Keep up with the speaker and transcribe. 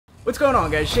What's going on,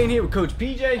 guys? Shane here with Coach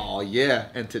PJ. Oh yeah,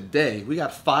 and today we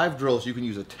got 5 drills you can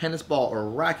use a tennis ball or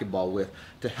a racquetball with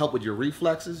to help with your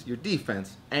reflexes, your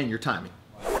defense, and your timing.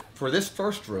 For this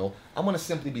first drill, I'm going to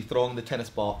simply be throwing the tennis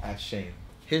ball at Shane.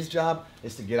 His job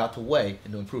is to get out the way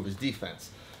and to improve his defense.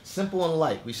 Simple and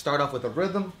light. We start off with a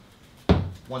rhythm.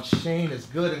 Once Shane is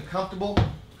good and comfortable,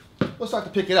 we'll start to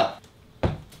pick it up.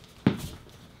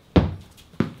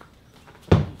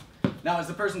 Now, as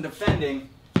the person defending,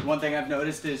 one thing I've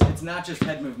noticed is it's not just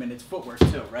head movement, it's footwork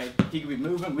too, right? He could be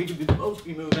moving, we could both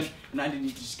be moving, and I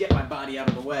need to just get my body out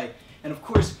of the way. And of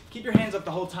course, keep your hands up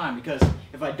the whole time, because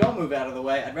if I don't move out of the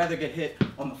way, I'd rather get hit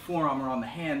on the forearm or on the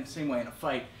hand, same way in a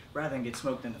fight, rather than get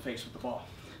smoked in the face with the ball.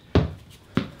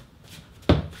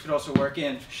 You could also work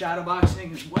in shadow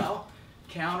boxing as well,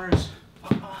 counters.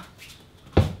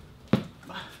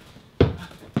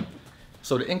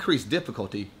 So to increase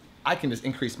difficulty, I can just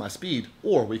increase my speed,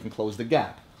 or we can close the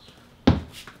gap.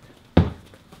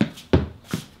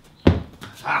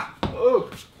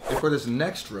 And for this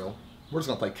next drill, we're just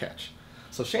gonna play catch.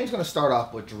 So Shane's gonna start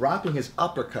off with dropping his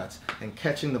uppercuts and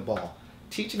catching the ball,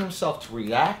 teaching himself to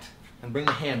react and bring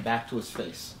the hand back to his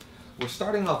face. We're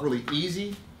starting off really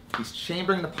easy. He's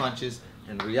chambering the punches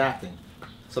and reacting.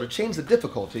 So to change the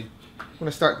difficulty, we're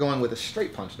gonna start going with a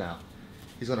straight punch now.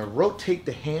 He's gonna rotate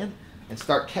the hand and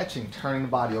start catching, turning the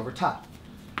body over top,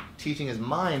 teaching his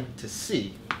mind to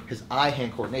see, his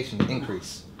eye-hand coordination to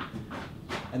increase.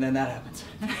 And then that happens.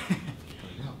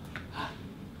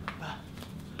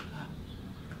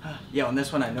 Yeah, on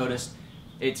this one I noticed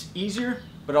it's easier,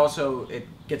 but also it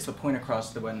gets the point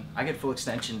across that when I get full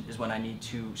extension is when I need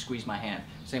to squeeze my hand.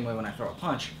 Same way when I throw a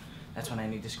punch, that's when I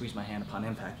need to squeeze my hand upon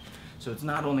impact. So it's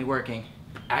not only working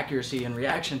accuracy and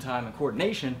reaction time and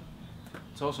coordination,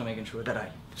 it's also making sure that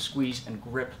I squeeze and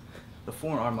grip the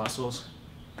forearm muscles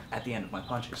at the end of my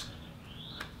punches.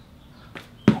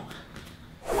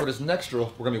 For this next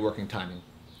drill, we're going to be working timing.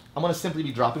 I'm going to simply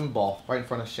be dropping the ball right in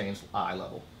front of Shane's eye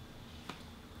level.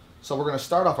 So we're going to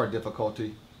start off our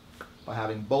difficulty by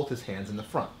having both his hands in the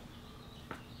front.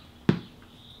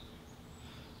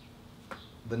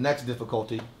 The next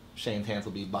difficulty, Shane's hands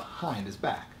will be behind his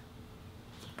back.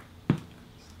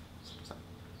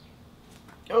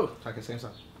 Oh, Try the same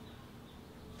side.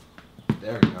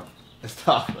 There we go. It's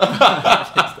tough.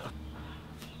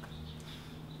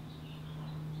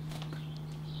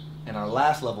 And our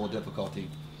last level of difficulty,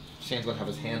 Shane's going to have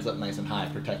his hands up nice and high,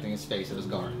 protecting his face and his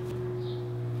guard.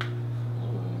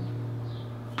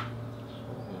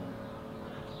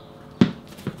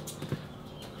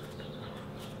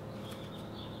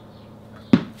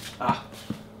 ah.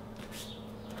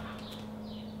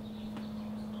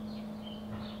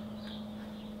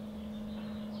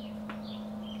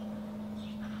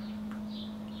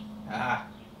 Ah.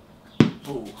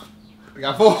 Ooh. We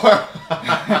got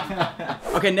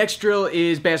 4. Okay, next drill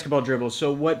is basketball dribbles.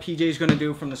 So what PJ is going to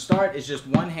do from the start is just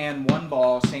one hand, one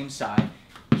ball, same side,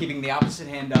 keeping the opposite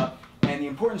hand up. And the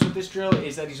importance with this drill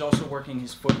is that he's also working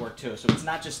his footwork too. So it's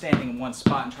not just standing in one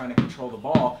spot and trying to control the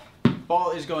ball. The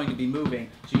ball is going to be moving,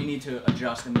 so you need to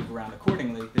adjust and move around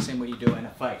accordingly, the same way you do in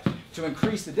a fight. To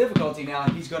increase the difficulty now,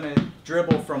 he's going to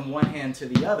dribble from one hand to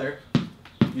the other,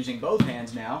 using both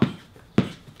hands now.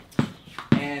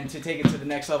 And to take it to the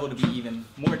next level to be even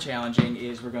more challenging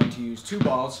is we're going to use 2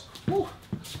 balls,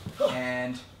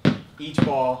 and each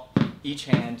ball, each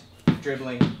hand,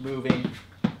 dribbling, moving,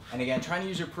 and again, trying to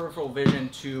use your peripheral vision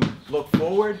to look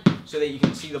forward so that you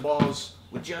can see the balls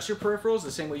with just your peripherals,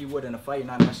 the same way you would in a fight. You're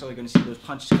not necessarily going to see those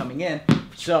punches coming in,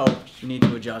 so you need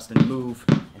to adjust and move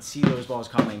and see those balls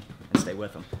coming and stay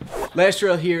with them. Last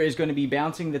drill here is going to be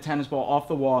bouncing the tennis ball off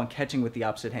the wall and catching with the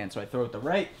opposite hand. So I throw with the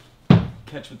right,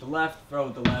 catch with the left, throw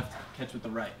with the left, catch with the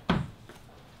right.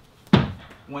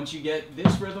 Once you get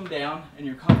this rhythm down and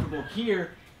you're comfortable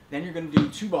here, then you're going to do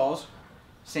 2 balls,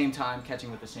 same time,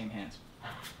 catching with the same hands.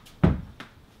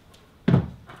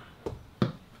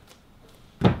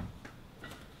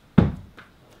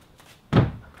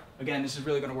 Again, this is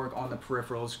really going to work on the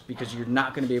peripherals because you're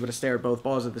not going to be able to stare at both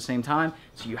balls at the same time,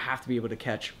 so you have to be able to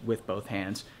catch with both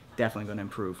hands. Definitely going to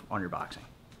improve on your boxing.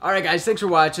 Alright guys, thanks for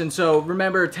watching. So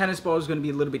remember, tennis ball is going to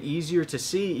be a little bit easier to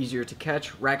see, easier to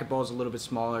catch. Racquetball is a little bit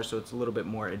smaller, so it's a little bit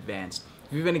more advanced.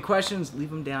 If you have any questions,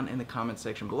 leave them down in the comment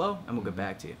section below, and we'll get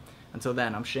back to you. Until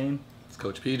then, I'm Shane. It's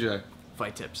Coach PJ.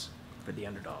 Fight tips for the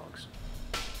underdogs.